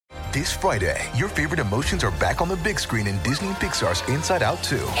This Friday, your favorite emotions are back on the big screen in Disney and Pixar's Inside Out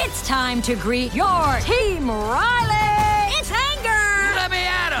 2. It's time to greet your Team Riley. It's anger. Let me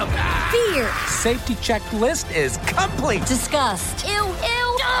at him. Fear. Safety checklist is complete. Disgust. Ew,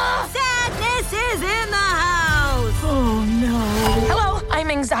 ew. Sadness is in the house. Oh, no. Hello, I'm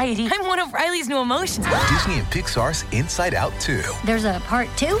anxiety. I'm one of Riley's new emotions. Disney and Pixar's Inside Out 2. There's a part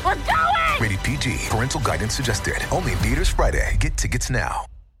 2? We're going! Rated PG. Parental guidance suggested. Only in theaters Friday. Get tickets now.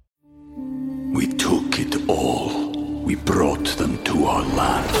 We took it all. We brought them to our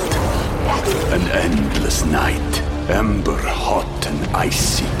land. An endless night, ember hot and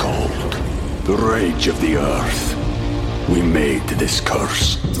icy cold. The rage of the earth. We made this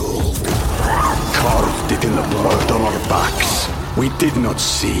curse. Carved it in the blood on our backs. We did not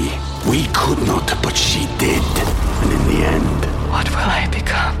see. We could not, but she did. And in the end... What will I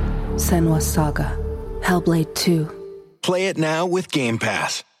become? Senua's Saga. Hellblade 2. Play it now with Game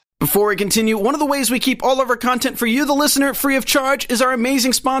Pass. Before we continue, one of the ways we keep all of our content for you, the listener, free of charge is our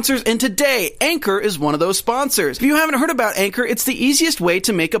amazing sponsors, and today, Anchor is one of those sponsors. If you haven't heard about Anchor, it's the easiest way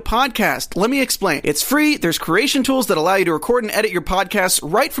to make a podcast. Let me explain. It's free, there's creation tools that allow you to record and edit your podcasts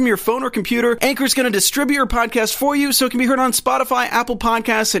right from your phone or computer. Anchor's going to distribute your podcast for you so it can be heard on Spotify, Apple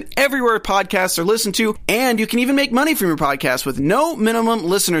Podcasts, and everywhere podcasts are listened to, and you can even make money from your podcast with no minimum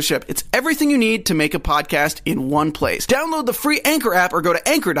listenership. It's everything you need to make a podcast in one place. Download the free Anchor app or go to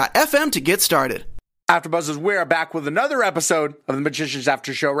anchor.fm to get started. AfterBuzzers, we are back with another episode of the Magician's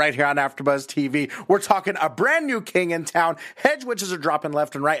After Show right here on AfterBuzz TV. We're talking a brand new king in town. Hedge witches are dropping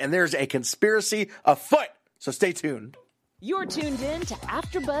left and right, and there's a conspiracy afoot. So stay tuned. You're tuned in to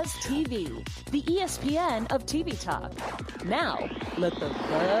AfterBuzz TV, the ESPN of TV talk. Now, let the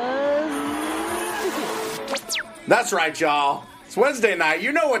buzz begin. That's right, y'all. It's Wednesday night.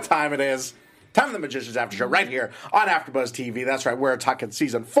 You know what time it is. Time of the Magician's After Show right here on AfterBuzz TV. That's right, we're talking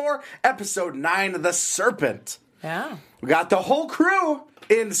Season 4, Episode 9, The Serpent. Yeah. We got the whole crew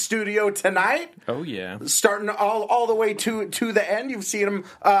in studio tonight. Oh, yeah. Starting all the way to the end. You've seen them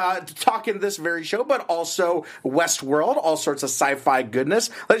talk in this very show, but also Westworld, all sorts of sci-fi goodness.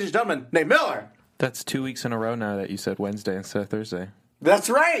 Ladies and gentlemen, Nate Miller. That's 2 weeks in a row now that you said Wednesday instead of Thursday.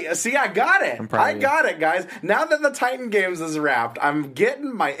 That's right. See, I got it. I got it, guys. Now that the Titan Games is wrapped, I'm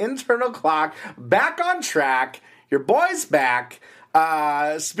getting my internal clock back on track. Your boy's back.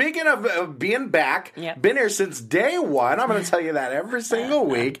 Speaking of being back, been here since day one. I'm going to tell you that every single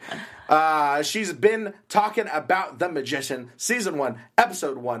week. She's been talking about The Magician, Season 1,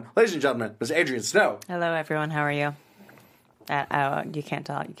 Episode 1. Ladies and gentlemen, Ms. Adrienne Snow. Hello, everyone. How are you? You can't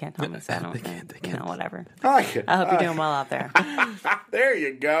tell me, so I don't. They can't. Whatever. I hope you're doing well out there. There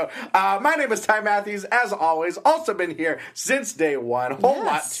you go. My name is Ty Matthews, as always. Also been here since day one. Whole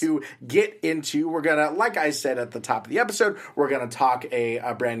lot to get into. We're gonna, like I said at the top of the episode, we're gonna talk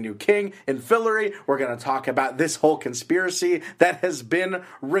a brand new king in Fillory. We're gonna talk about this whole conspiracy that has been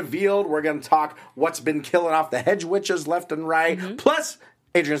revealed. We're gonna talk what's been killing off the hedge witches left and right. Mm-hmm. Plus,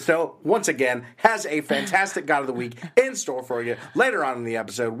 Adrienne Snow, once again, has a fantastic God of the Week in store for you. Later on in the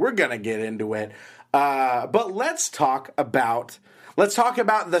episode, we're going to get into it. But let's talk about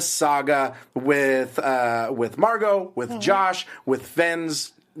the saga with Margot, with Josh, with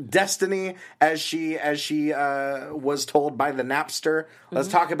Fenn's destiny, as she was told by the Napster. Let's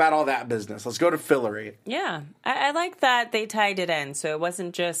talk about all that business. Let's go to Fillory. Yeah. I like that they tied it in, so it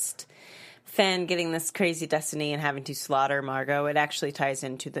wasn't just Fenn getting this crazy destiny and having to slaughter Margot. It actually ties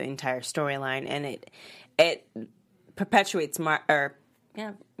into the entire storyline, and it perpetuates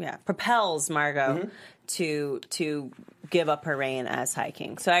propels Margot to give up her reign as High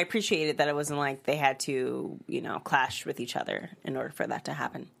King. So I appreciated that it wasn't like they had to, clash with each other in order for that to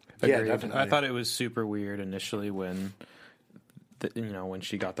happen. Agreed. Yeah, definitely. I thought it was super weird initially when when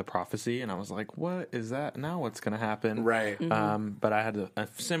she got the prophecy, and I was like, what is that? Now what's going to happen? Right. Mm-hmm. But I had a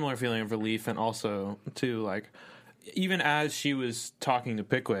similar feeling of relief, and also, too, like, even as she was talking to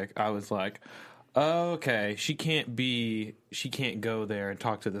Pickwick, I was like, oh, okay, she can't go there and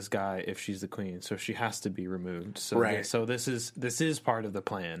talk to this guy if she's the queen, so she has to be removed. So, right. So this is part of the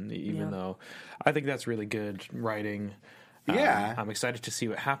plan, even though I think that's really good writing. Yeah. I'm excited to see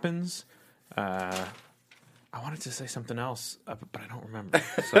what happens. I wanted to say something else, but I don't remember.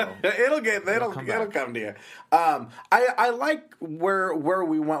 So it'll come to you. I like where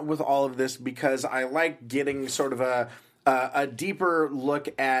we went with all of this, because I like getting sort of a deeper look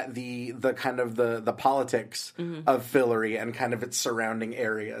at the kind of the politics of Fillory and kind of its surrounding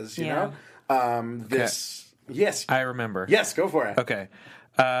areas. You know, Yes, I remember. Yes, go for it. Okay,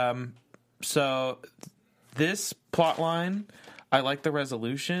 so this plot line, I like the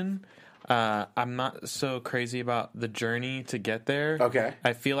resolution. I'm not so crazy about the journey to get there. Okay.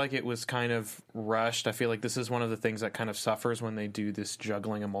 I feel like it was kind of rushed. I feel like this is one of the things that kind of suffers when they do this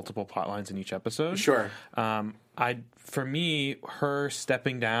juggling of multiple plot lines in each episode. Sure. For me, her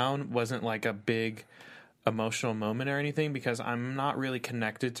stepping down wasn't like a big emotional moment or anything because I'm not really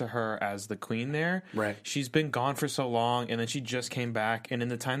connected to her as the queen there. Right. She's been gone for so long, and then she just came back, and in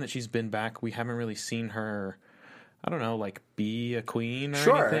the time that she's been back, we haven't really seen her, I don't know, like be a queen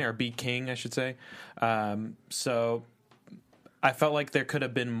or anything, or be king, I should say. So I felt like there could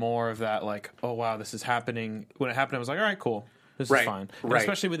have been more of that, like, oh wow, this is happening. When it happened, I was like, all right, cool, this is fine. And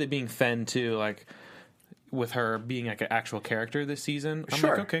especially with it being Fen too, like with her being like an actual character this season, I'm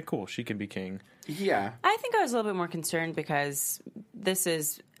like, okay, cool, she can be king. Yeah. I think I was a little bit more concerned because this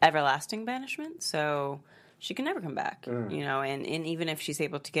is everlasting banishment, so she can never come back. You know, and even if she's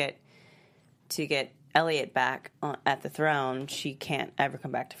able to get Elliot back at the throne, she can't ever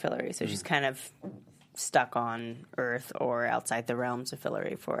come back to Fillory. So she's kind of stuck on Earth or outside the realms of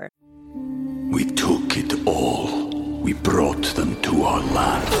Fillory for it. We took it all. We brought them to our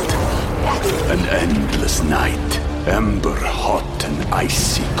land. An endless night, ember hot and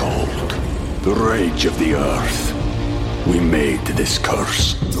icy cold. The rage of the earth. We made this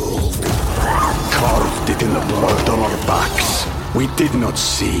curse. Carved it in the blood on our backs. We did not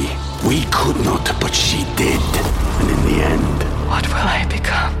see. We could not, but she did. And in the end, What will I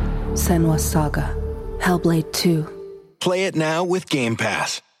become? Senua's Saga. Hellblade 2. Play it now with Game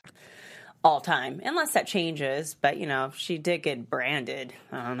Pass. All time, unless that changes. But, you know, she did get branded.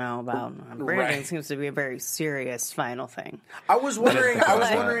 I don't know about branding. Seems to be a very serious final thing. I was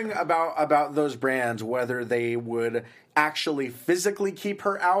wondering about those brands, whether they would actually physically keep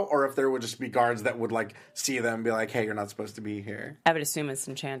her out or if there would just be guards that would like see them and be like, hey, you're not supposed to be here. I would assume it's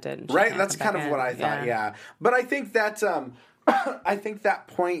enchanted. Right? That's kind of what I thought, yeah. But I think that I think that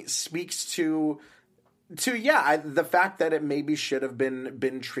point speaks to the fact that it maybe should have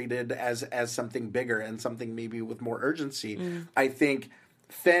been treated as something bigger and something maybe with more urgency. I think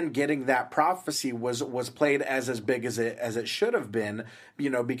Fen getting that prophecy was played as big as it should have been, you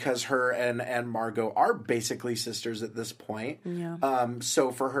know, because her and Margot are basically sisters at this point. Yeah.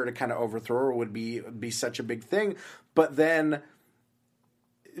 So for her to kind of overthrow her would be such a big thing. But then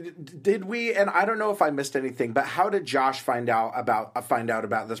did we? And I don't know if I missed anything, but how did Josh find out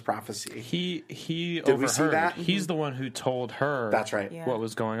about this prophecy? He did overheard. We see that? He's the one who told her. That's right. What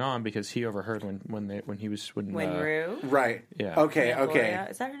was going on because he overheard when Rue. Right. Yeah. Okay. Gloria.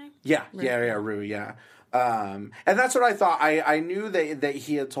 Is that her name? Yeah. Rue. Yeah. Rue. Yeah. And that's what I thought. I knew that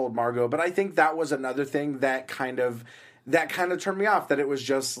he had told Margot, but I think that was another thing that kind of turned me off. That it was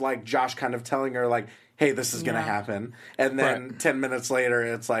just like Josh kind of telling her like, hey, this is going to happen. And then 10 minutes later,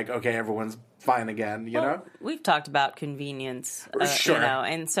 it's like, okay, everyone's fine again, you know? We've talked about convenience, sure. You know,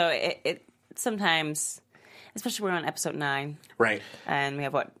 and so it sometimes, especially we're on episode 9. Right. And we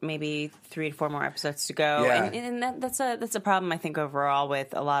have, maybe 3 to 4 more episodes to go. Yeah. And that's a problem, I think, overall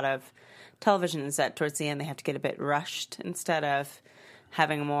with a lot of television is that towards the end they have to get a bit rushed instead of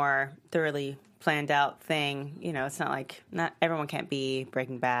having a more thoroughly planned out thing. You know, it's not everyone can't be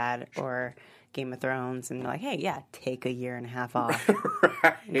Breaking Bad or Game of Thrones and like, hey, yeah, take a year and a half off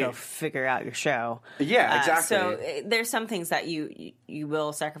and go figure out your show. Yeah, exactly. So there's some things that you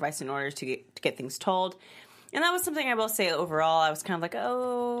will sacrifice in order to get things told. And that was something I will say overall. I was kind of like,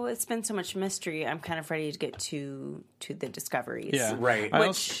 oh, it's been so much mystery. I'm kind of ready to get to the discoveries. Yeah, right.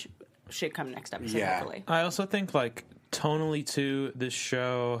 Which should come next episode, hopefully. I also think, like, tonally, too, this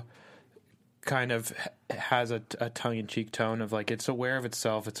show kind of has a tongue-in-cheek tone of like it's aware of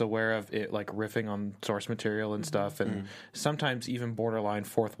itself, it's aware of it like riffing on source material and stuff, and sometimes even borderline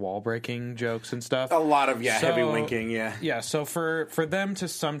fourth wall breaking jokes and stuff. A lot of heavy winking. So for them to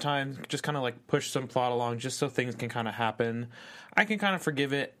sometimes just kind of like push some plot along just so things can kind of happen, I can kind of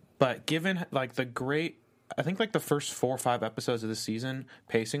forgive it. But given like I think like the first 4 or 5 episodes of this season,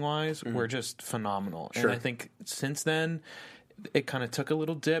 pacing wise, were just phenomenal. Sure. And I think since then it kind of took a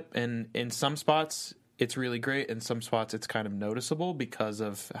little dip, and in some spots it's really great, in some spots it's kind of noticeable because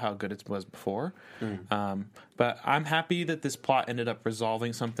of how good it was before. But I'm happy that this plot ended up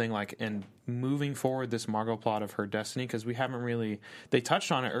resolving something like and moving forward this Margot plot of her destiny, because we haven't really, they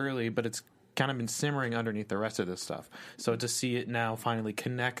touched on it early, but it's kind of been simmering underneath the rest of this stuff. So to see it now finally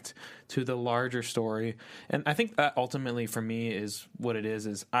connect to the larger story, and I think that ultimately for me is what it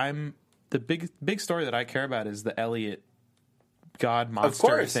is I'm the big story that I care about is the Elliot God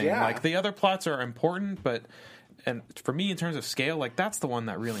monster thing. Yeah. Like the other plots are important, but and for me in terms of scale, like that's the one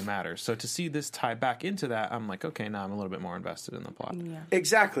that really matters. So to see this tie back into that, I'm like, okay, now I'm a little bit more invested in the plot.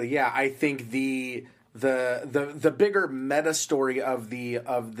 Exactly. Yeah, I think the bigger meta story of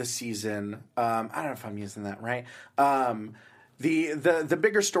the season. I don't know if I'm using that right. The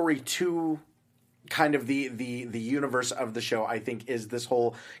bigger story to kind of the universe of the show, I think, is this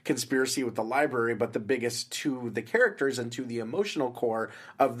whole conspiracy with the library. But the biggest to the characters and to the emotional core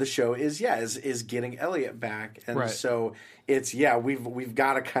of the show is getting Elliot back. And so it's we've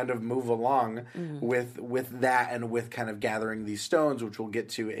got to kind of move along with that and with kind of gathering these stones, which we'll get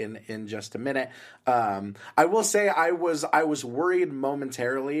to in just a minute. I will say I was worried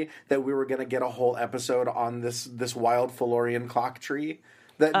momentarily that we were going to get a whole episode on this wild Felorian clock tree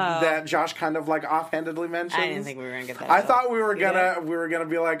that Josh kind of like offhandedly mentioned. I didn't think we were gonna get that. I thought we were gonna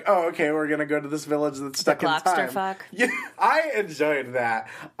be like, oh, okay, we're gonna go to this village that's stuck in time. Fuck. Yeah, I enjoyed that.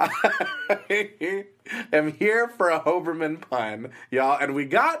 I am here for a Hoberman pun, y'all, and we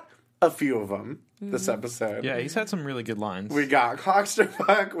got a few of them this episode. Yeah, he's had some really good lines. We got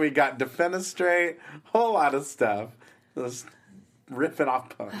Clocksterfuck, we got Defenestrate, whole lot of stuff. Just ripping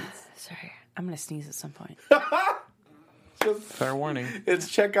off puns. Sorry, I'm gonna sneeze at some point. Fair warning. It's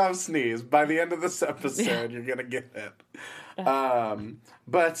Chekhov's sneeze. By the end of this episode, you're gonna get it.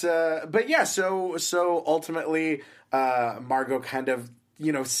 But yeah. So ultimately, Margot kind of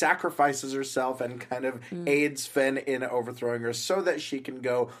sacrifices herself and kind of aids Finn in overthrowing her so that she can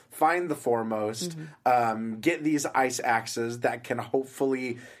go find the Foremost, get these ice axes that can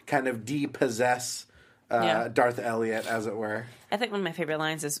hopefully kind of depossess Darth Elliot, as it were. I think one of my favorite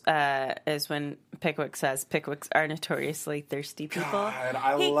lines is when Pickwick says Pickwicks are notoriously thirsty people. God,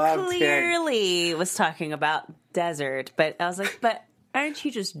 I he love clearly was talking about desert, but I was like, but aren't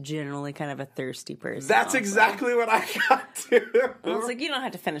you just generally kind of a thirsty person? That's exactly what I got to. I was like, you don't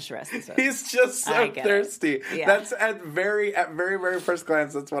have to finish the rest of this. He's just so thirsty. Yeah. That's at very first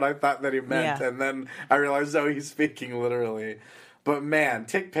glance, that's what I thought that he meant. Yeah. And then I realized, he's speaking literally. But man,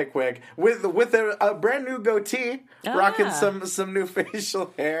 Tick Pickwick with a brand new goatee, rocking some new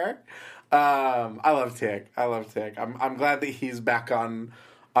facial hair. I love Tick. I'm glad that he's back on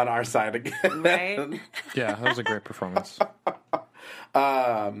our side again. Right? Yeah, that was a great performance.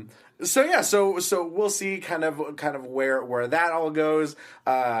 So we'll see kind of where that all goes.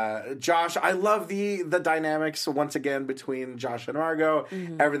 Josh, I love the dynamics once again between Josh and Margot.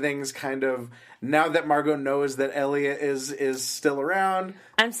 Everything's kind of, now that Margot knows that Elliot is still around.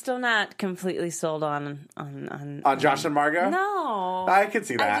 I'm still not completely sold on Josh and Margot. No, I can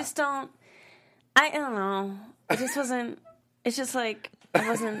see that. I just don't. I don't know. It just wasn't. It's just like I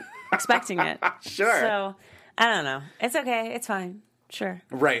wasn't expecting it. Sure. So I don't know. It's okay. It's fine. Sure.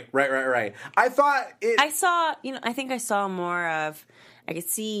 Right. I thought it... I think I saw more of... I could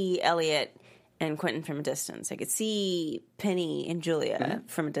see Elliot and Quentin from a distance. I could see Penny and Julia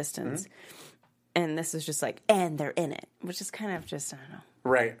from a distance. And this was just like, and they're in it. Which is kind of just, I don't know.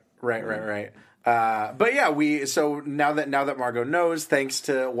 Right. But yeah, so now that Margot knows, thanks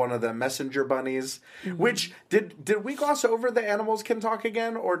to one of the messenger bunnies, which, did we gloss over the animals can talk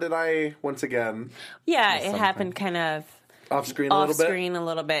again? Or did I, once again... Yeah, it happened kind of... Off screen a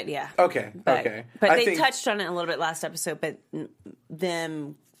little bit, yeah. Okay. But they touched on it a little bit last episode, but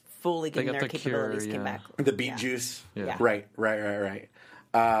them fully getting their capabilities came back. The beet juice. Yeah. Right.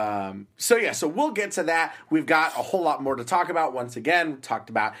 So we'll get to that. We've got a whole lot more to talk about. Once again, we talked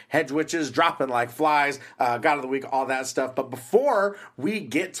about hedge witches dropping like flies, God of the Week, all that stuff. But before we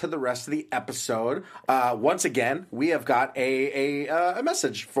get to the rest of the episode, once again, we have got a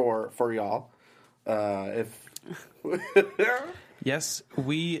message for y'all. Yes,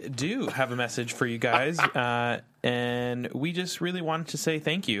 we do have a message for you guys, and we just really wanted to say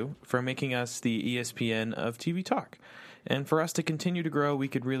thank you for making us the ESPN of TV Talk. And for us to continue to grow, we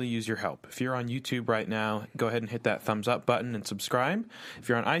could really use your help. If you're on YouTube right now, go ahead and hit that thumbs up button and subscribe. If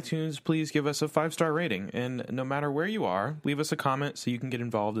you're on iTunes, please give us a 5-star rating. And no matter where you are, leave us a comment so you can get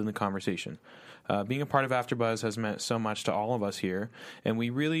involved in the conversation. Being a part of AfterBuzz has meant so much to all of us here, and we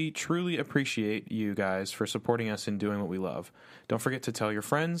really, truly appreciate you guys for supporting us in doing what we love. Don't forget to tell your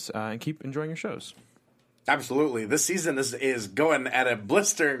friends and keep enjoying your shows. Absolutely. This season is going at a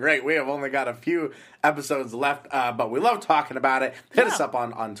blistering rate. We have only got a few episodes left, but we love talking about it. Hit us up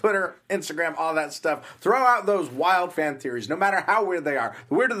on Twitter, Instagram, all that stuff. Throw out those wild fan theories, no matter how weird they are.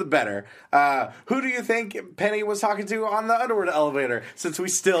 The weirder the better. Who do you think Penny was talking to on the underworld elevator, since we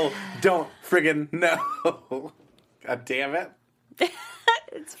still don't friggin' know? God damn it.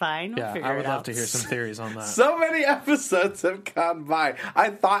 It's fine. We'll I would love to hear some theories on that. So many episodes have gone by. I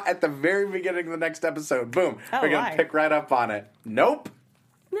thought at the very beginning of the next episode, boom, we're going to pick right up on it. Nope.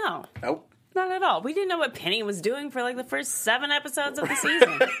 No. Nope. Not at all. We didn't know what Penny was doing for like the first 7 episodes of the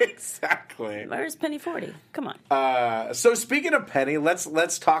season. Exactly. Where's Penny 40? Come on. So speaking of Penny,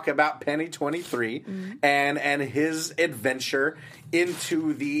 let's talk about Penny 23 and his adventure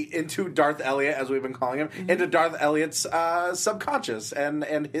into Darth Elliot, as we've been calling him, into Darth Elliot's subconscious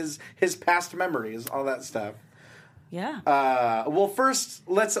and his past memories, all that stuff. Yeah. Well, first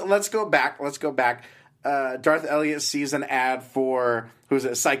let's go back. Darth Elliot sees an ad for who's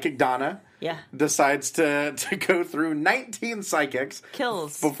it? Psychic Donna. Yeah. Decides to go through 19 psychics.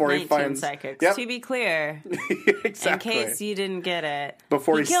 Kills before 19 he finds psychics. Yep. To be clear, exactly. in case you didn't get it,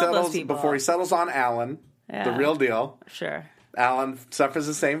 Before he killed those people. settles on Alan, the real deal. Sure. Alan suffers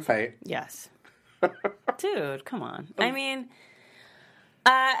the same fate. Yes. Dude, come on. I mean,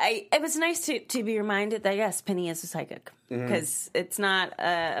 it was nice to be reminded that, yes, Penny is a psychic. Because it's not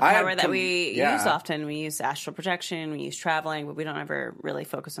a power that we use often. We use astral projection, we use traveling, but we don't ever really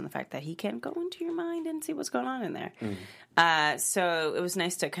focus on the fact that he can go into your mind and see what's going on in there. So it was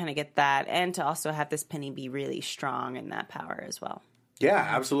nice to kind of get that, and to also have this Penny be really strong in that power as well. Yeah,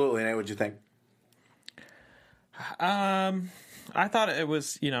 absolutely. Nate, what'd you think? I thought it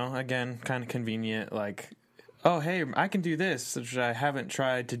was, again, kind of convenient, like, oh, hey, I can do this, which I haven't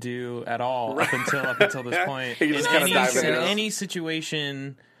tried to do at all up until this point. You just kind of dive in into any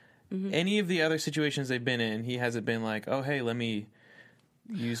situation, any of the other situations they've been in, he hasn't been like, oh, hey, let me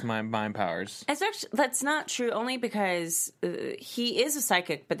use my mind powers. That's not true, only because he is a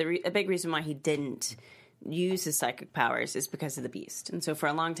psychic, but a big reason why he didn't use his psychic powers is because of the Beast. And so for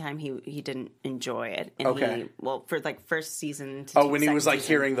a long time he didn't enjoy it. And for like first season to when he was like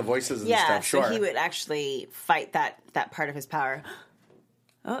hearing the voices and stuff. Sure. So he would actually fight that part of his power.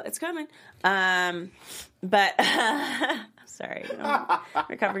 Oh, it's coming. But sorry, I'm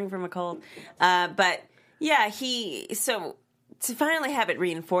recovering from a cold. But yeah, so to finally have it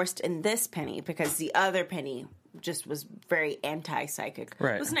reinforced in this Penny, because the other Penny just was very anti-psychic.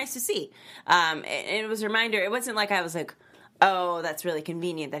 Right. It was nice to see. And it was a reminder. It wasn't like I was like, oh, that's really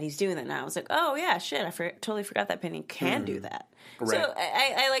convenient that he's doing that now. I was like, oh, yeah, shit, I totally forgot that Penny can do that. Right. So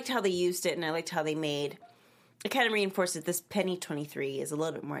I liked how they used it, and I liked how they made... It kind of reinforced that this Penny 23 is a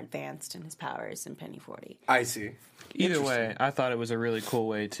little bit more advanced in his powers than Penny 40. I see. Either way, I thought it was a really cool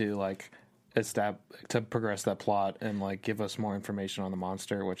way to, like, to progress that plot and, like, give us more information on the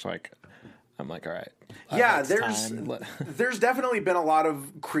monster, which, like... I'm like, all right. Yeah, there's definitely been a lot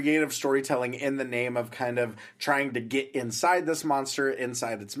of creative storytelling in the name of kind of trying to get inside this monster,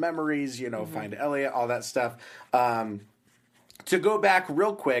 inside its memories, find Elliot, all that stuff. To go back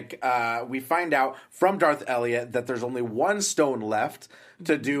real quick, we find out from Darth Elliot that there's only one stone left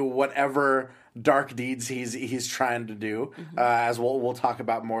to do whatever dark deeds he's trying to do, as we'll talk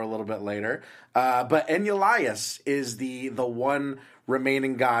about more a little bit later. But Enelias is the one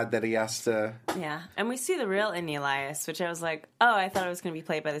remaining god that he has to... Yeah, and we see the real Enelias, which I was like, oh, I thought it was going to be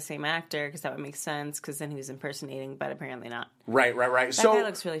played by the same actor, because that would make sense, because then he was impersonating, but apparently not. Right. That guy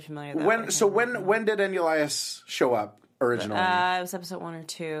looks really familiar, though. When did Enelias show up originally? It was episode 1 or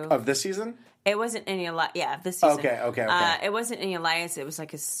 2. Of this season? It wasn't Enelias. Yeah, this season. Okay. It wasn't Enelias. It was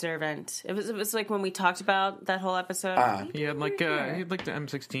like his servant. It was like when we talked about that whole episode. He had like the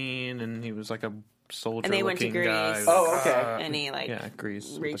M16, and he was like a soldier. And they went to Greece. Guy. Oh, okay. And he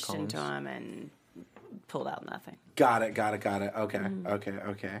Greece reached into him and pulled out nothing. Got it. Okay.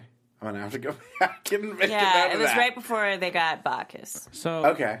 Okay. I'm gonna have to go back and make it was right before they got Bacchus. So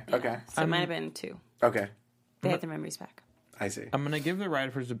okay. So it might have been 2. Okay. They had their memories back. I see. I'm going to give the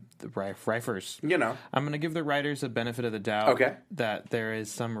writers I'm going to give the writers a benefit of the doubt. Okay. That there is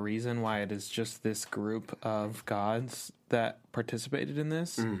some reason why it is just this group of gods that participated in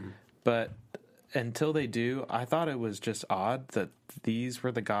this. But until they do, I thought it was just odd that these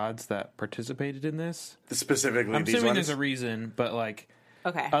were the gods that participated in this. Specifically, I'm these assuming ones? there's a reason, but like,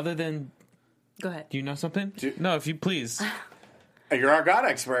 okay. Other than, go ahead. Do you know something? No, if you please. You're our god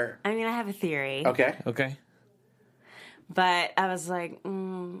expert. I mean, I have a theory. Okay. But I was like,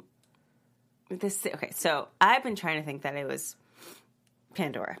 okay. So I've been trying to think that it was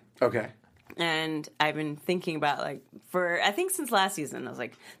Pandora. Okay. And I've been thinking about, like, I think since last season, I was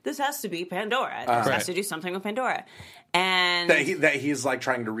like, this has to be Pandora. This has to do something with Pandora. And that he's like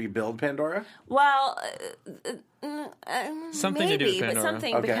trying to rebuild Pandora? Well, something maybe, to do with Pandora. But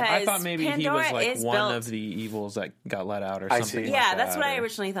something Okay. because I thought maybe Pandora he was like one built... of the evils that got let out or I something. see. Like yeah, that, that's what I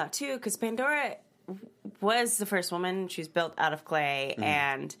originally thought too. Because Pandora was the first woman. She's built out of clay,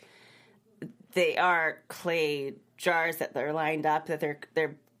 and they are clay jars that they're lined up that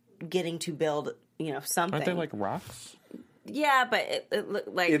they're getting to build. Something. Aren't they like rocks? Yeah, but it looked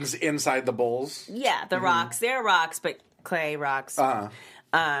like inside the bowls. Yeah, the rocks. They're rocks, but clay rocks.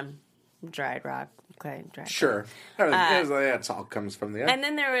 dried rock, clay, dried. Sure. It all comes from the end. And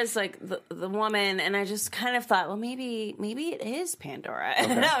then there was like the woman, and I just kind of thought, well, maybe it is Pandora.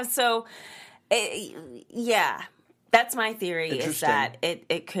 Okay. No, so yeah, that's my theory. Is that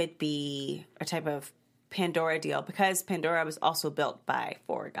it could be a type of Pandora deal because Pandora was also built by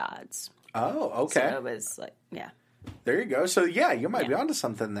 4 gods. Oh, okay. So it was like, yeah. There you go. So yeah, you might be onto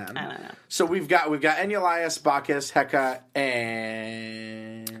something then. I don't know. So we've got Enolius, Bacchus, Hecate,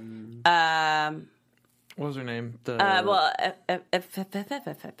 and what was her name?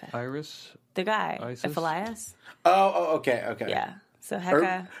 Iris. The guy, Isis? Aphelios. Oh, okay. Yeah. So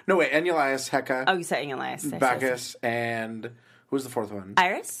Hecate. No, wait. Enolius, Hecate. Oh, you said Enolius. Bacchus, and who's the 4th one?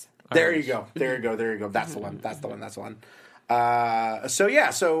 Iris. There you go. That's the one. That's the one. So yeah,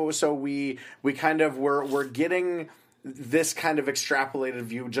 so we kind of we're getting this kind of extrapolated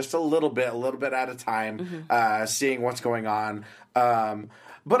view just a little bit at a time, seeing what's going on.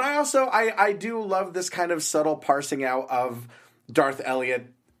 But I do love this kind of subtle parsing out of Darth Elliot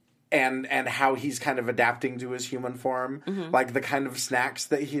and how he's kind of adapting to his human form, like the kind of snacks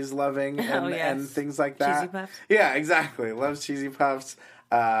that he's loving and things like that. Cheesy puffs. Yeah, exactly. Loves cheesy puffs.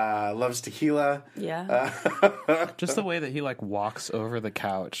 Loves tequila. Yeah. Just the way that he like walks over the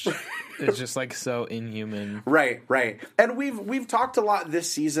couch is just like so inhuman. Right. And we've talked a lot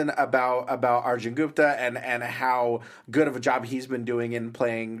this season about Arjun Gupta and how good of a job he's been doing in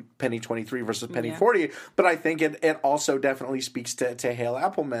playing Penny 23 versus Penny 40. But I think it also definitely speaks to Hale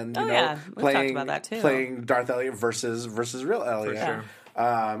Appleman. We've talked about that too. Playing Darth Elliot versus real Elliot, for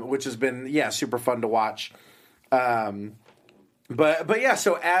sure. Which has been super fun to watch. But yeah,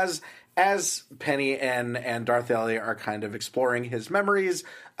 so as Penny and Darth Elliot are kind of exploring his memories,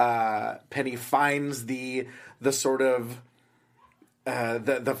 Penny finds the sort of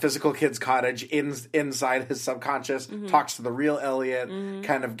the physical kid's cottage inside his subconscious, talks to the real Elliot,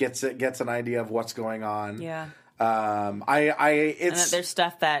 kind of gets an idea of what's going on. Yeah. And that there's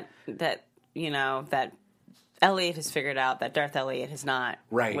stuff that Elliot has figured out that Darth Elliot has not,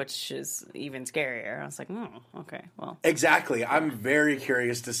 right? Which is even scarier. I was like, okay, well, exactly. I'm very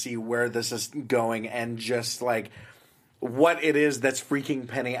curious to see where this is going and just like what it is that's freaking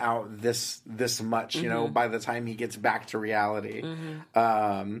Penny out this much. You know, by the time he gets back to reality.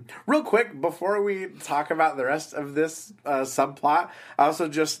 Real quick before we talk about the rest of this subplot, I also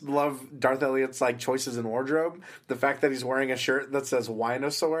just love Darth Elliot's like choices in wardrobe. The fact that he's wearing a shirt that says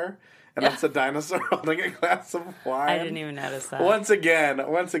 "Winosaur." And that's a dinosaur holding a glass of wine. I didn't even notice that. Once again,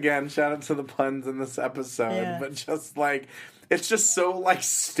 shout out to the puns in this episode. Yeah. But just like, it's just so like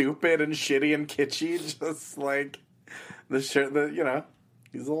stupid and shitty and kitschy. Just like the shirt that,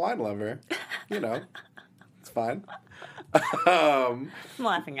 he's a wine lover. It's fine. I'm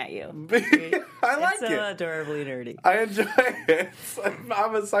laughing at you. I like it. It's so adorably nerdy. I enjoy it.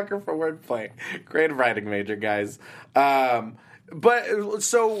 I'm a sucker for wordplay. Great writing major, guys. But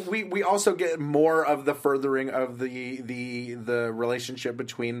so we also get more of the furthering of the relationship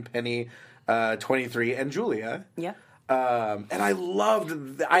between Penny 23 and Julia. Yeah. And I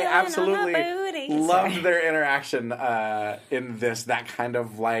absolutely loved their interaction in this. That kind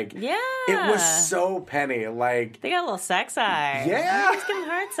of like, yeah, it was so Penny. Like they got a little sex eye. Yeah, he's getting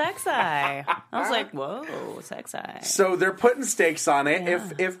hard sex eye. I was like, whoa, sex eye. So they're putting stakes on it. Yeah.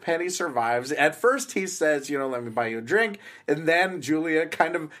 If Penny survives, at first he says, let me buy you a drink, and then Julia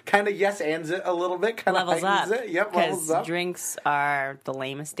kind of yes ands it a little bit, kind of levels up. It. Yep, levels up. Drinks are the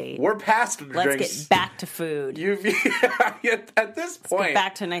lamest date. We're past drinks. Let's get back to food. At this point, get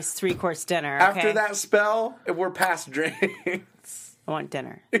back to a nice 3-course dinner. After that spell, we're past drinks. I want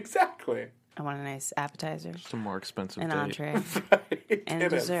dinner. Exactly. I want a nice appetizer. Some more expensive an date. entree, right. and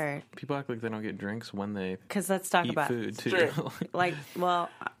dessert. People act like they don't get drinks when they let's talk eat about food too. Sure. Like,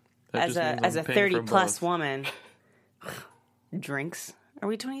 well, as a 30+ woman, drinks. Are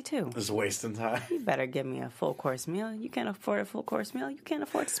we 22? It's wasting time. You better give me a full course meal. You can't afford a full course meal. You can't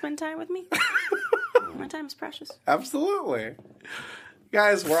afford to spend time with me. My time is precious. Absolutely.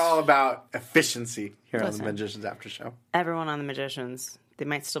 Guys, we're all about efficiency here on the Magicians After Show. Everyone on the Magicians, they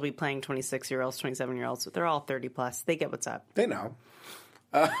might still be playing 26-year-olds, 27-year-olds, but they're all 30+. They get what's up. They know.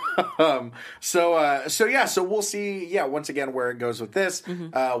 So we'll see, once again, where it goes with this.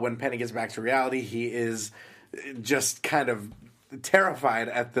 When Penny gets back to reality, he is just kind of terrified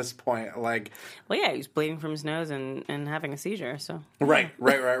at this point. Like, well, yeah, he's bleeding from his nose and having a seizure. So right.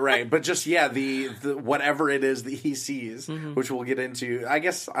 But just the whatever it is that he sees, which we'll get into. I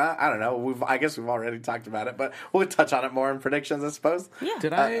guess I don't know. I guess we've already talked about it, but we'll touch on it more in predictions, I suppose. Yeah.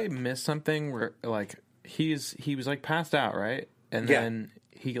 Did I miss something where like he was like passed out, right? And then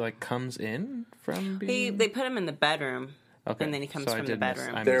he like comes in from being. They put him in the bedroom. Okay. And then he comes So I from the did miss-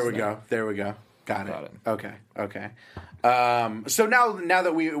 bedroom. I There missed we that. go. There we go. Got Got it. it. Okay. So now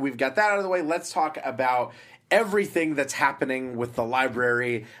that we've got that out of the way, let's talk about everything that's happening with the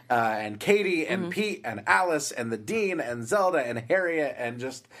library and Katie and Pete and Alice and the Dean and Zelda and Harriet and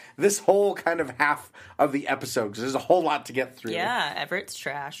just this whole kind of half of the episode because there's a whole lot to get through. Yeah, Everett's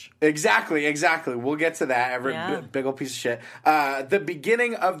trash. Exactly. We'll get to that. Everett, Yeah. big old piece of shit. The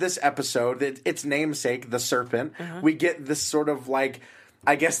beginning of this episode, its namesake, the Serpent, we get this sort of like,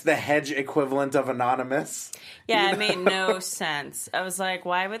 I guess the hedge equivalent of Anonymous. Yeah, it made no sense. I was like,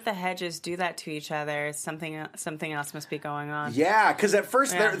 why would the hedges do that to each other? Something else must be going on. Yeah, because at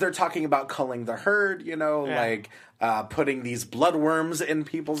first Yeah. they're talking about culling the herd, like putting these bloodworms in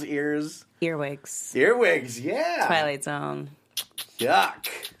people's ears. Earwigs. Yeah. Twilight Zone. Yuck.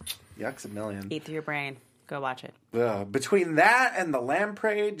 Yuck's a million. Eat through your brain. Go watch it. Between that and the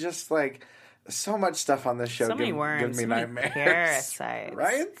lamprey, just like so much stuff on this show. So many give worms. me So many nightmares. parasites.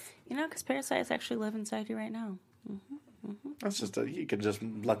 Right? Because parasites actually live inside you right now. That's just you can just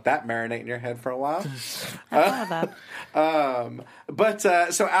let that marinate in your head for a while. I thought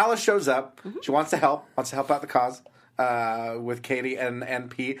that. So Alice shows up. She wants to help out the cause with Katie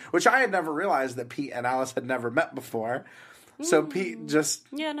and Pete, which I had never realized that Pete and Alice had never met before. So Pete just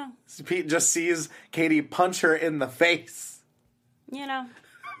sees Katie punch her in the face,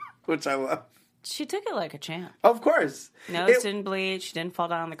 which I love. She took it like a champ. Of course, Nose didn't bleed. She didn't fall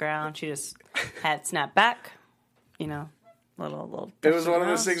down on the ground. She just had snapped back. Little. It was one of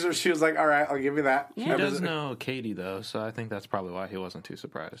those things where she was like, "All right, I'll give you that." He does know Katie though, so I think that's probably why he wasn't too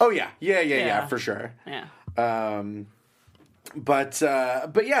surprised. Oh yeah, for sure. Yeah. But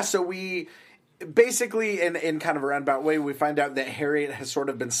yeah, so we basically in kind of a roundabout way, we find out that Harriet has sort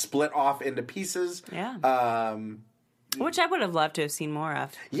of been split off into pieces. Yeah. Which I would have loved to have seen more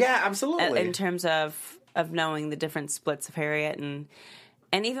of. Yeah, absolutely. In terms of knowing the different splits of Harriet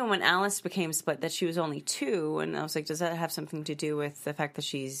and even when Alice became split, that she was only 2, and I was like, does that have something to do with the fact that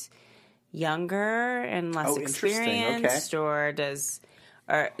she's younger and less experienced, or does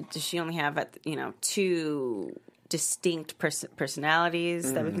she only have 2 distinct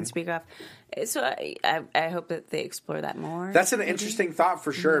personalities that we can speak of? So I hope that they explore that more. That's an interesting thought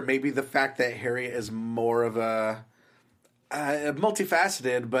for sure. Maybe the fact that Harriet is more of a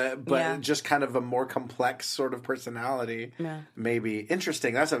multifaceted, but just kind of a more complex sort of personality. Yeah. Maybe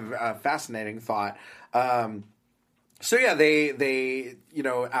interesting. That's a fascinating thought. So yeah, they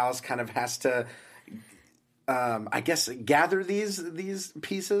Alice kind of has to, I guess, gather these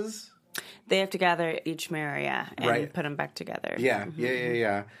pieces. They have to gather each mirror, and put them back together. Yeah,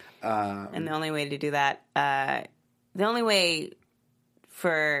 yeah. And the only way to do that, the only way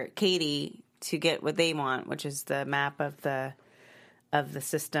for Katie to get what they want, which is the map of the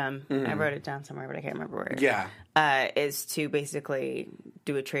system. I wrote it down somewhere, but I can't remember where. Yeah, is to basically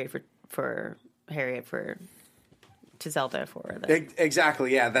do a trade for Harriet to Zelda for the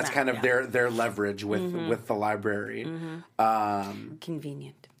exactly. Yeah, that's map, kind of their leverage with the library.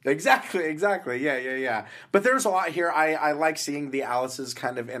 Convenient. Exactly. Yeah. But there's a lot here. I like seeing the Alices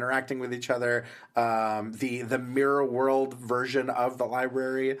kind of interacting with each other. The mirror world version of the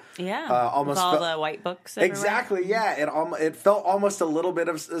library. Yeah. Almost with all the white books. Everywhere. Exactly. Yeah. It felt almost a little bit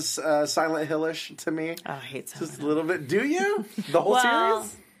of Silent Hill-ish to me. Oh, I hate Silent Hill. Just a little bit. Do you? The whole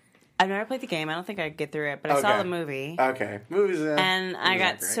series? I've never played the game. I don't think I'd get through it, but I saw the movie. Okay. Movies and I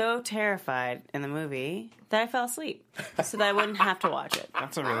got so terrified in the movie that I fell asleep so that I wouldn't have to watch it.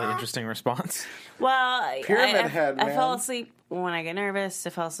 That's a really interesting response. Well, Pyramid Head, man. I fall asleep when I get nervous.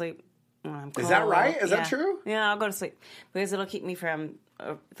 I fall asleep when I'm cold. Is that right? Is that true? Yeah, I'll go to sleep because it'll keep me from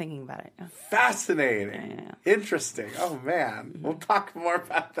thinking about it. Fascinating. Yeah. Interesting. Oh, man. We'll talk more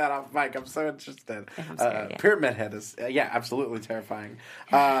about that off mic. I'm so interested. I'm scared, Pyramid Head is, absolutely terrifying.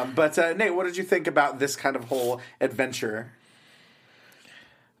 But, Nate, what did you think about this kind of whole adventure?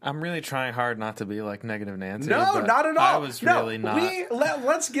 I'm really trying hard not to be like Negative Nancy. No, not at all. I was really not.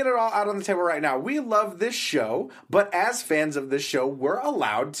 Let's get it all out on the table right now. We love this show, but as fans of this show, we're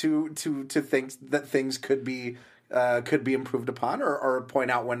allowed to think that things could be improved upon, or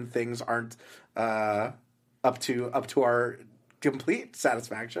point out when things aren't up to our complete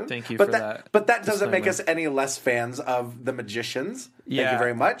satisfaction. Thank you for that. But that doesn't make us any less fans of the Magicians. Yeah, thank you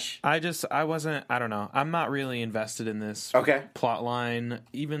very much. I don't know. I'm not really invested in this plot line.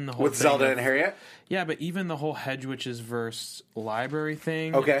 Even the whole with Zelda and Harriet. Yeah, but even the whole hedge witches versus library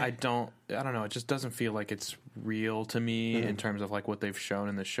thing. Okay. I don't know. It just doesn't feel like it's real to me in terms of like what they've shown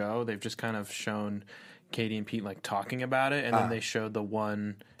in the show. They've just kind of shown Katie and Pete like talking about it, and then they showed the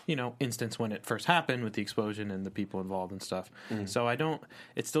one instance when it first happened with the explosion and the people involved and stuff. So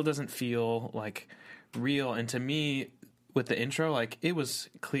it still doesn't feel like real. And to me, with the intro, like, it was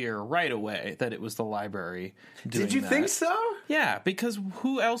clear right away that it was the library doing Did you that. think so? Yeah, because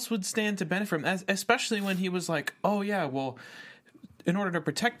who else would stand to benefit from that? Especially when he was like, oh, yeah, well, in order to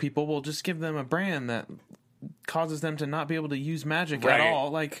protect people, we'll just give them a brand that causes them to not be able to use magic at all.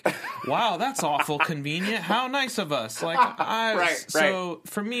 Like, wow, that's awful convenient. How nice of us. Like, so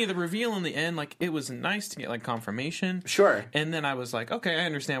for me, the reveal in the end, like, it was nice to get like confirmation. Sure. And then I was like, okay, I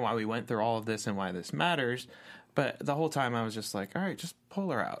understand why we went through all of this and why this matters. But the whole time I was just like, all right, just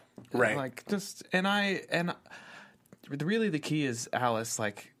pull her out. Right. Like, just, and really the key is Alice,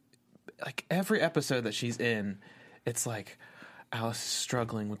 like every episode that she's in, it's like, Alice is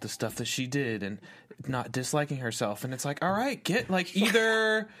struggling with the stuff that she did and not disliking herself. And it's like, all right, get like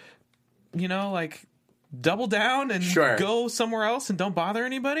either, you know, like double down and go somewhere else and don't bother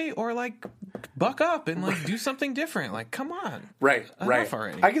anybody, or like buck up and like do something different. Like, come on. Enough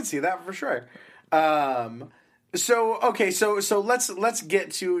already. I can see that for sure. So let's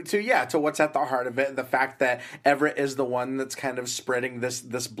get to what's at the heart of it, the fact that Everett is the one that's kind of spreading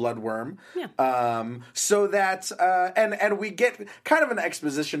this blood worm. Yeah. So that and we get kind of an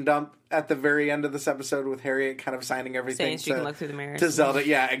exposition dump at the very end of this episode with Harriet kind of signing everything. Saying she can look through the mirrors. To Zelda.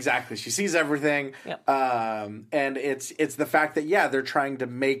 Yeah, exactly. She sees everything. Yep. And it's the fact that they're trying to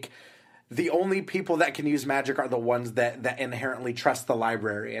make the only people that can use magic are the ones that inherently trust the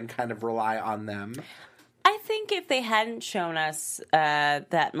library and kind of rely on them. I think if they hadn't shown us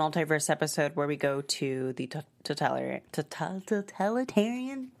that multiverse episode where we go to the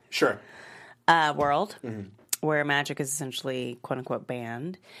totalitarian world, where magic is essentially quote unquote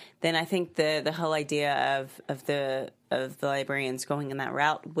banned, then I think the whole idea of the librarians going in that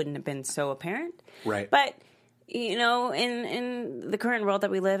route wouldn't have been so apparent. Right. But you know, in the current world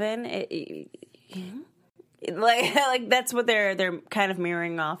that we live in, like that's what they're kind of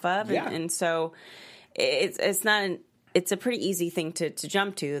mirroring off of, and so. It's a pretty easy thing to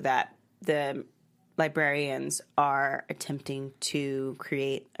jump to, that the librarians are attempting to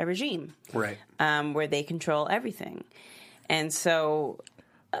create a regime, right? Where they control everything, and so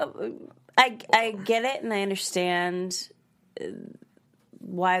I get it and I understand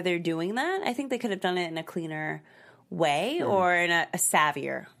why they're doing that. I think they could have done it in a cleaner way or in a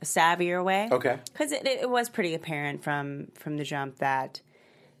savvier way. Okay, because it was pretty apparent from the jump that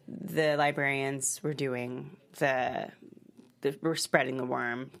the librarians were doing were spreading the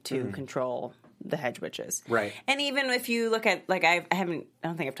worm to control the hedge witches. Right. And even if you look at, like, I don't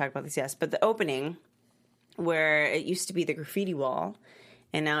think I've talked about this yet, but the opening where it used to be the graffiti wall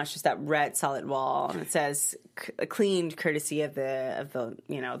and now it's just that red solid wall and it says cleaned courtesy of the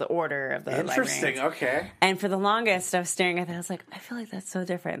the order of the Interesting. librarians. Okay. And for the longest I was staring at that, I was like, I feel like that's so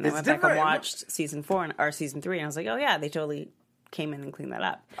different. And then I went back and watched season 4 or season 3 and I was like, oh yeah, they totally came in and cleaned that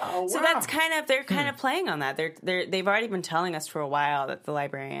up. Oh, wow. So that's they're kind of playing on that. They've already been telling us for a while that the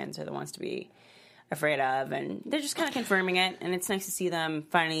librarians are the ones to be afraid of, and they're just kind of confirming it. And it's nice to see them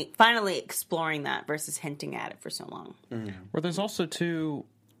finally exploring that versus hinting at it for so long. Well, there's also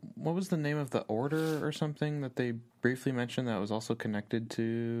what was the name of the order or something that they briefly mentioned that was also connected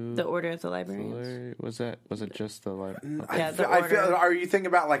to the Order of the Librarians? Was it just the library? Yeah, I feel. Are you thinking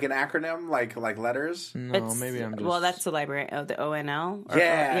about like an acronym, like letters? No, maybe I'm just. Well, that's the librarian. Oh, the ONL.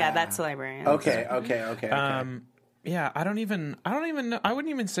 Yeah, that's the librarian. Okay. Yeah, I don't even know. I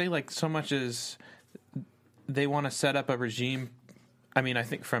wouldn't even say like so much as they want to set up a regime. I mean, I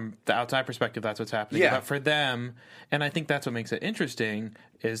think from the outside perspective, that's what's happening. Yeah. But for them, and I think that's what makes it interesting,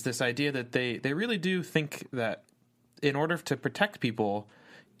 is this idea that they really do think that in order to protect people,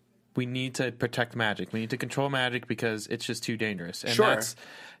 we need to protect magic. We need to control magic because it's just too dangerous. And that's,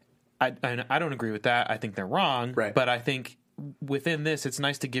 I don't agree with that. I think they're wrong. Right. But I think within this, it's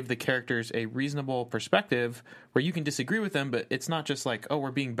nice to give the characters a reasonable perspective where you can disagree with them, but it's not just like, oh, we're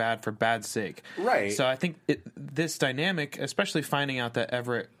being bad for bad's sake. Right. So I think this dynamic, especially finding out that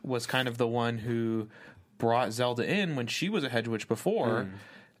Everett was kind of the one who brought Zelda in when she was a hedge witch before,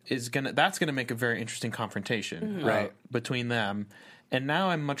 that's gonna make a very interesting confrontation between them. And now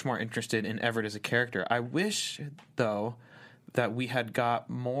I'm much more interested in Everett as a character. I wish, though, that we had got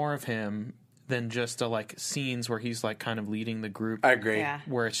more of him than just like scenes where he's like kind of leading the group. I agree. Yeah.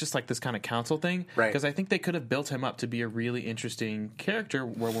 Where it's just like this kind of council thing. Right. Because I think they could have built him up to be a really interesting character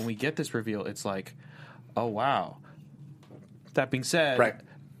where when we get this reveal, it's like, oh, wow. That being said,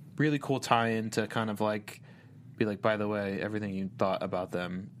 really cool tie-in to kind of like be like, by the way, everything you thought about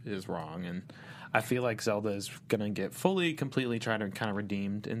them is wrong. And I feel like Zelda is going to get completely tried to kind of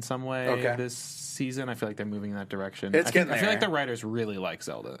redeemed in some way this season. I feel like they're moving in that direction. I feel like the writers really like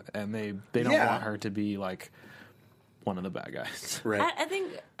Zelda, and they don't want her to be like one of the bad guys. Right. I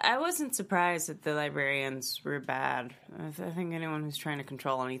think I wasn't surprised that the librarians were bad. I think anyone who's trying to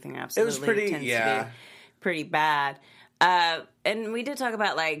control anything absolutely tends to be pretty bad. And we did talk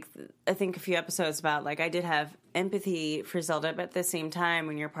about, like, I think a few episodes about, like, I did have empathy for Zelda, but at the same time,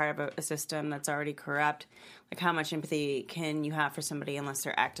 when you're part of a system that's already corrupt, like, how much empathy can you have for somebody unless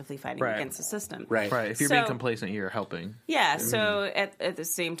they're actively fighting against the system? Right. If you're being complacent, you're helping. Yeah, so at the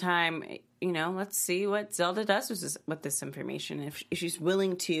same time, you know, let's see what Zelda does with this information. If she's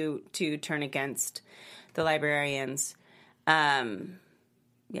willing to turn against the librarians,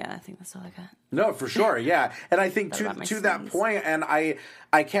 yeah, I think that's all I got. No, for sure, yeah. And I think to that point, and I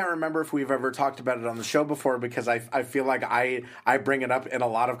can't remember if we've ever talked about it on the show before, because I feel like I bring it up in a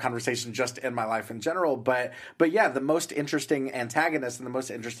lot of conversations just in my life in general. But yeah, the most interesting antagonists and the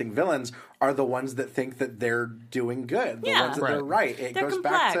most interesting villains are the ones that think that they're doing good. The ones that they're right. They're goes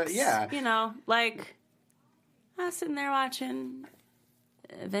complex, back to, you know, like, I was sitting there watching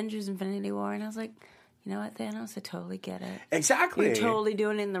Avengers Infinity War, and I was like, you know what, Thanos? I totally get it. Exactly. You're totally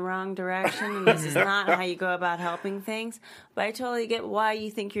doing it in the wrong direction, and this is not how you go about helping things. But I totally get why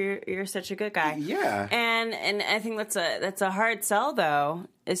you think you're such a good guy. Yeah. And I think that's a hard sell, though,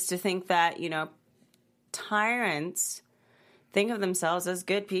 is to think that, you know, tyrants think of themselves as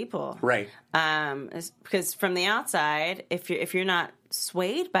good people. Right. Because from the outside, if you're not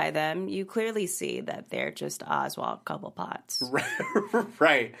swayed by them, you clearly see that they're just Oswald Cobblepots.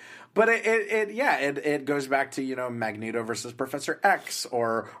 Right. But it goes back to, you know, Magneto versus Professor X,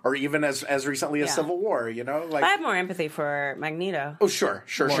 or even as recently as Civil War, you know, like, I have more empathy for Magneto. Oh, sure.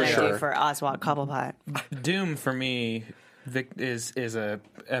 Than I do for Oswald Cobblepot. Doom for me is a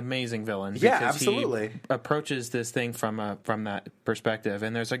amazing villain. Yeah, because absolutely. He approaches this thing from that perspective,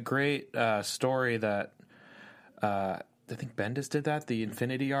 and there's a great story that I think Bendis did that, the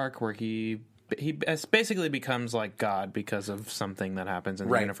Infinity Arc, where he basically becomes like God because of something that happens,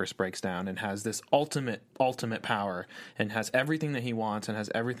 and the universe breaks down, and has this ultimate power, and has everything that he wants, and has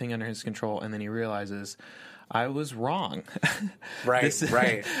everything under his control, and then he realizes, I was wrong. This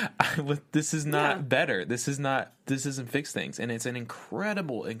is not better. This doesn't fix things. And it's an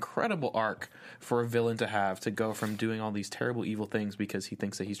incredible arc for a villain to have, to go from doing all these terrible, evil things because he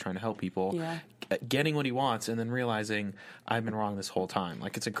thinks that he's trying to help people, getting what he wants, and then realizing, I've been wrong this whole time.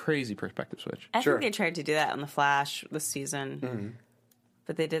 Like, it's a crazy perspective switch. I think they tried to do that on The Flash this season. Mm-hmm.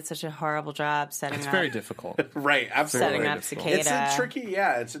 But they did such a horrible job setting up. It's very difficult. Right, absolutely. Setting up Cicada. It's a tricky,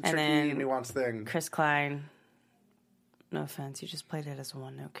 nuanced thing. Chris Klein. No offense, you just played it as a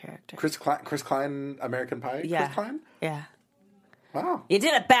one-note character. Chris Klein, American Pie? Yeah. Chris Klein? Yeah. Wow. You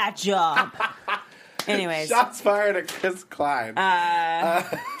did a bad job. Anyways. Shots fired at Chris Klein.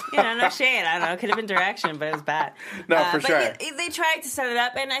 No shade. I don't know. It could have been direction, but it was bad. No, for sure. They tried to set it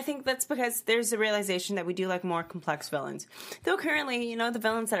up, and I think that's because there's a realization that we do like more complex villains. Though currently, you know, the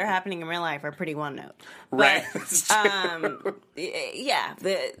villains that are happening in real life are pretty one-note. Right.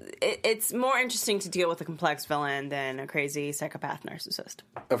 It's more interesting to deal with a complex villain than a crazy psychopath narcissist.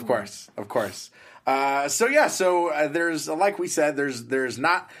 Of course. So there's, like we said, there's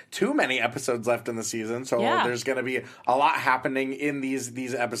not too many episodes left in the season, so there's going to be a lot happening in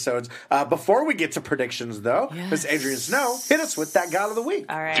these episodes. Before we get to predictions, though, Miss Adrian Snow, hit us with that God of the Week.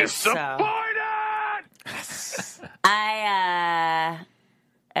 All right,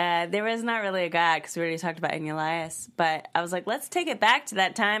 there was not really a God, because we already talked about Elias, but I was like, let's take it back to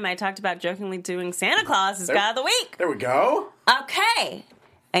that time I talked about jokingly doing Santa Claus as God of the Week. There we go. Okay.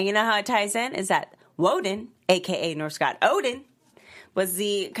 And you know how it ties in? Is that Woden, a.k.a. Norse god Odin, was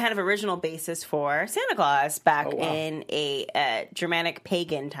the kind of original basis for Santa Claus back in a Germanic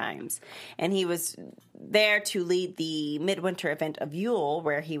pagan times. And he was there to lead the midwinter event of Yule,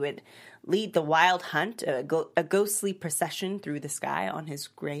 where he would lead the wild hunt, a ghostly procession through the sky on his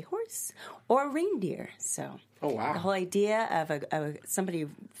gray horse or reindeer. So the whole idea of somebody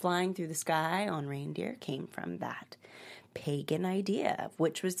flying through the sky on reindeer came from that pagan idea,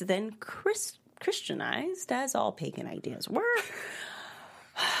 which was then Christianized, as all pagan ideas were.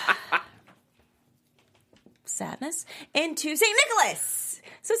 Sadness. Into St. Nicholas.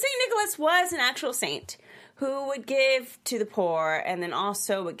 So St. Nicholas was an actual saint who would give to the poor, and then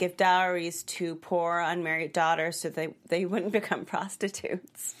also would give dowries to poor unmarried daughters so they wouldn't become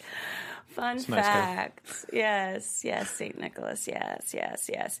prostitutes. Fun facts. Yes, St. Nicholas. Yes.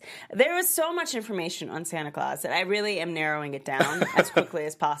 There was so much information on Santa Claus that I really am narrowing it down as quickly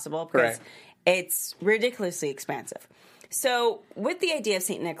as possible, because it's ridiculously expansive. So with the idea of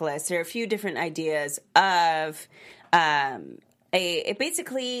St. Nicholas, there are a few different ideas of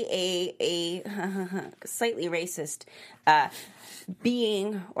basically a slightly racist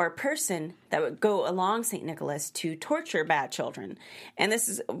being or person that would go along St. Nicholas to torture bad children. And this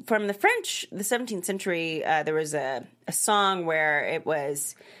is from the French, the 17th century. There was a song where it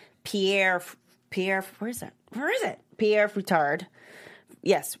was Pierre, where is it? Pierre Froutard.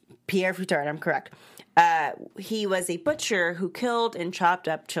 Yes, Pierre Froutard, I'm correct. He was a butcher who killed and chopped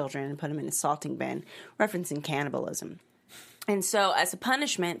up children and put them in a salting bin, referencing cannibalism. And so, as a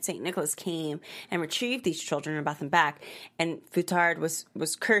punishment, St. Nicholas came and retrieved these children and brought them back. And Froutard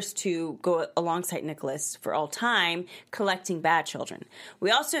was cursed to go alongside Nicholas for all time, collecting bad children.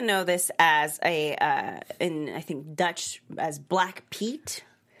 We also know this as in I think Dutch, as Black Pete.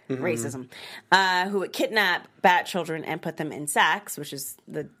 Racism, who would kidnap bad children and put them in sacks, which is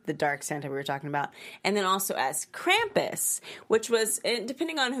the dark Santa we were talking about, and then also as Krampus, which was,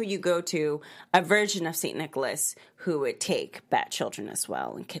 depending on who you go to, a version of St. Nicholas who would take bad children as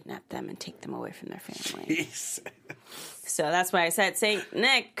well and kidnap them and take them away from their family. Jeez. So that's why I said St.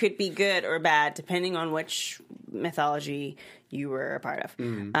 Nick could be good or bad depending on which mythology you were a part of.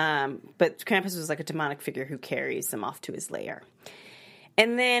 But Krampus was like a demonic figure who carries them off to his lair.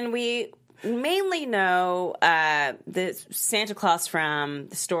 And then we mainly know the Santa Claus from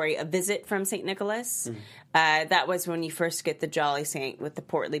the story A Visit from St. Nicholas. That was when you first get the Jolly Saint with the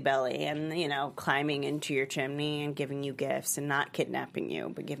portly belly and, climbing into your chimney and giving you gifts and not kidnapping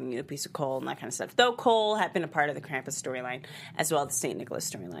you, but giving you a piece of coal and that kind of stuff. Though coal had been a part of the Krampus storyline as well as the St. Nicholas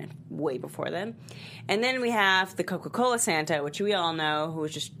storyline way before then. And then we have the Coca-Cola Santa, which we all know, who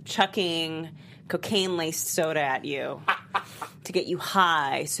was just chucking cocaine-laced soda at you to get you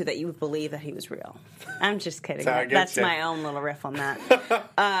high so that you would believe that he was real. I'm just kidding. That's my own little riff on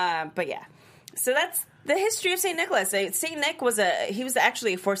that. But yeah. So that's the history of St. Nicholas. St. Nick was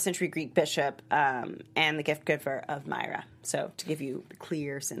actually a 4th century Greek bishop and the gift giver of Myra. So to give you a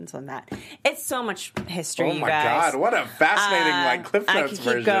clear sense on that. It's so much history, you guys. Oh my God, what a fascinating Cliff Notes version.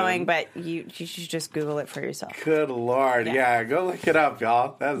 I could keep going, but you should just Google it for yourself. Good Lord. Yeah, go look it up,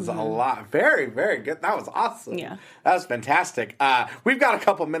 y'all. That is a lot. Very, very good. That was awesome. Yeah. That was fantastic. We've got a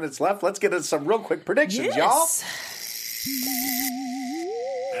couple minutes left. Let's get into some real quick predictions, y'all.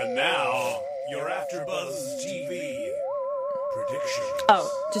 And now, your AfterBuzz TV predictions.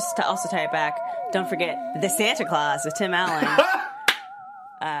 Oh, just to also tie it back, don't forget The Santa Claus with Tim Allen.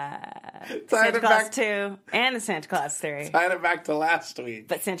 Santa Claus 2 and The Santa Claus 3. Tied it back to last week.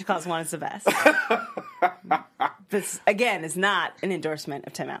 But Santa Claus 1 is the best. This, again, is not an endorsement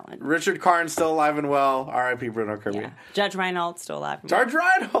of Tim Allen. Richard Karn's still alive and well. R.I.P. Bruno Kirby. Yeah. Judge Reinhold's still alive and Judge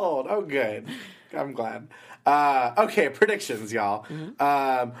Reinhold! Oh, good. I'm glad. Okay, predictions, y'all.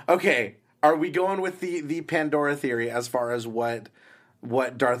 Okay, are we going with the Pandora theory as far as what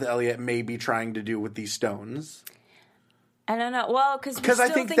Darth Elliott may be trying to do with these stones? I don't know. Well, because I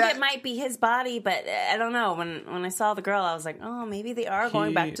think it might be his body, but I don't know. When I saw the girl, I was like, oh, maybe they are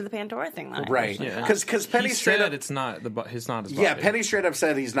going back to the Pandora thing. Right. Because Penny straight up... it's not his body. Yeah, Penny straight up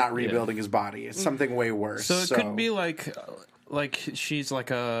said he's not rebuilding his body. It's something way worse. So it could be like she's like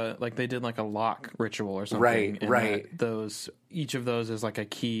they did like a lock ritual or something. Right. Each of those is like a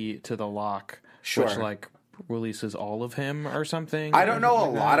key to the lock, which like releases all of him or something. I don't know a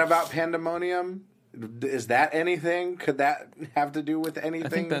lot about Pandemonium. Is that anything? Could that have to do with anything? I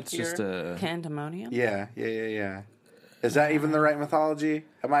think that's here? just a Pandemonium. Yeah. Is that even the right mythology?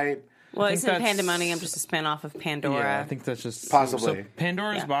 Well, isn't Pandemonium just a spin-off of Pandora? Yeah, I think that's just... Possibly. So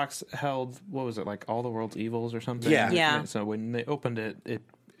Pandora's box held, what was it, like all the world's evils or something? Yeah. So when they opened it,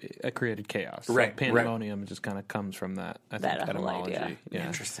 it created chaos. Right. So Pandemonium just kind of comes from that, I think, etymology. Yeah.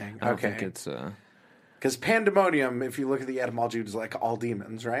 Interesting. I don't think it's... Because Pandemonium, if you look at the etymology, is like all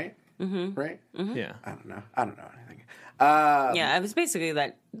demons, right? Mm-hmm. Right? Mm-hmm. Yeah. I don't know anything. It was basically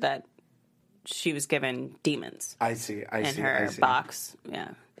that she was given demons. I see. In her box. Yeah.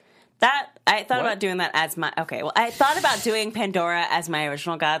 That I thought about doing that as my I thought about doing Pandora as my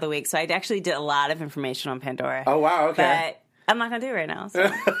original God of the Week, so I actually did a lot of information on Pandora. Oh wow, okay. But I'm not gonna do it right now.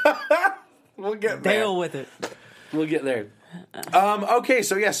 So. We'll get there. Deal with it. We'll get there. Okay,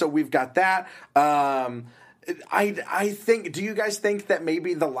 so we've got that. I think. Do you guys think that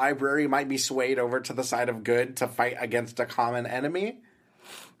maybe the library might be swayed over to the side of good to fight against a common enemy,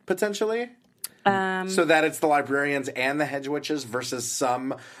 potentially? So that it's the librarians and the hedge witches versus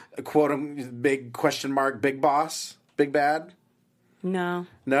some quote big question mark big boss, big bad? No,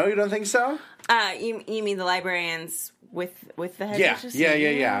 you don't think so? You mean the librarians with the hedge witches?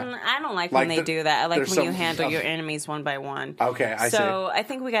 Yeah. I don't like when they do that. I like when you handle your enemies one by one. Okay, I see. So I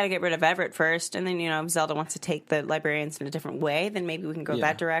think we got to get rid of Everett first, and then if Zelda wants to take the librarians in a different way, then maybe we can go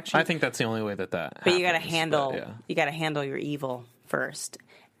that direction. I think that's the only way that happens. But you got to handle you got to handle your evil first,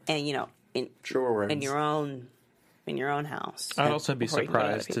 and in your own in your own house. I'd also be before you can go to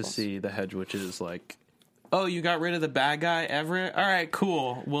other surprised to people's. see the hedge witches like, oh, you got rid of the bad guy, Everett? All right,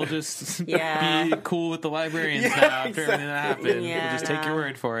 cool. We'll just be cool with the librarians now after everything that happened. Yeah, we'll just take your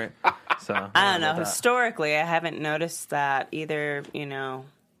word for it. So I don't know. Historically, I haven't noticed that either,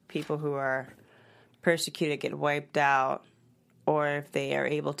 people who are persecuted get wiped out, or if they are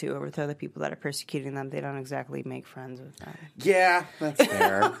able to overthrow the people that are persecuting them, they don't exactly make friends with them. Yeah, that's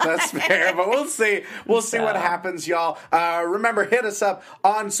fair. That's fair. But we'll see. We'll see what happens, y'all. Remember, hit us up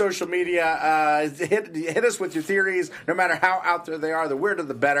on social media. Hit us with your theories, no matter how out there they are. The weirder,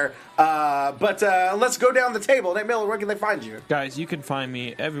 the better. But let's go down the table. Nate Miller, where can they find you? Guys, you can find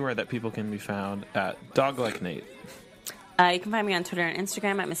me everywhere that people can be found at Dog Like Nate. You can find me on Twitter and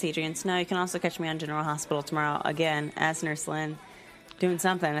Instagram at Miss Adrian Snow. You can also catch me on General Hospital tomorrow, again, as Nurse Lynn, doing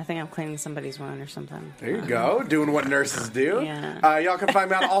something. I think I'm cleaning somebody's wound or something. There you go, doing what nurses do. Yeah. Y'all can find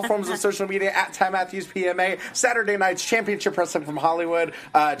me on all forms of social media at Ty Matthews PMA. Saturday nights, Championship Wrestling from Hollywood.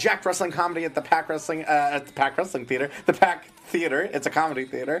 Jacked Wrestling Comedy at the Pack Wrestling Theater. The Pack Theater. It's a comedy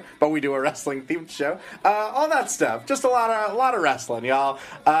theater, but we do a wrestling themed show. All that stuff. Just a lot of wrestling, y'all.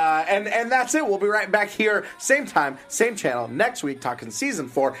 And that's it. We'll be right back here, same time, same channel next week, talking season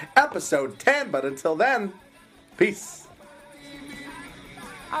 4, episode 10. But until then, peace.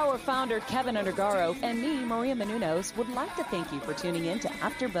 Our founder, Kevin Undergaro, and me, Maria Menounos, would like to thank you for tuning in to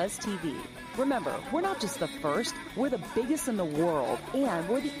AfterBuzz TV. Remember, we're not just the first, we're the biggest in the world, and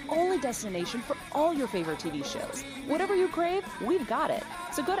we're the only destination for all your favorite TV shows. Whatever you crave, we've got it.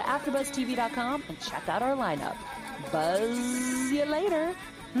 So go to AfterBuzzTV.com and check out our lineup. Buzz you later.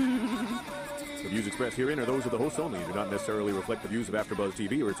 The views expressed herein are those of the hosts only and do not necessarily reflect the views of AfterBuzz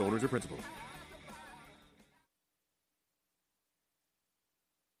TV or its owners or principals.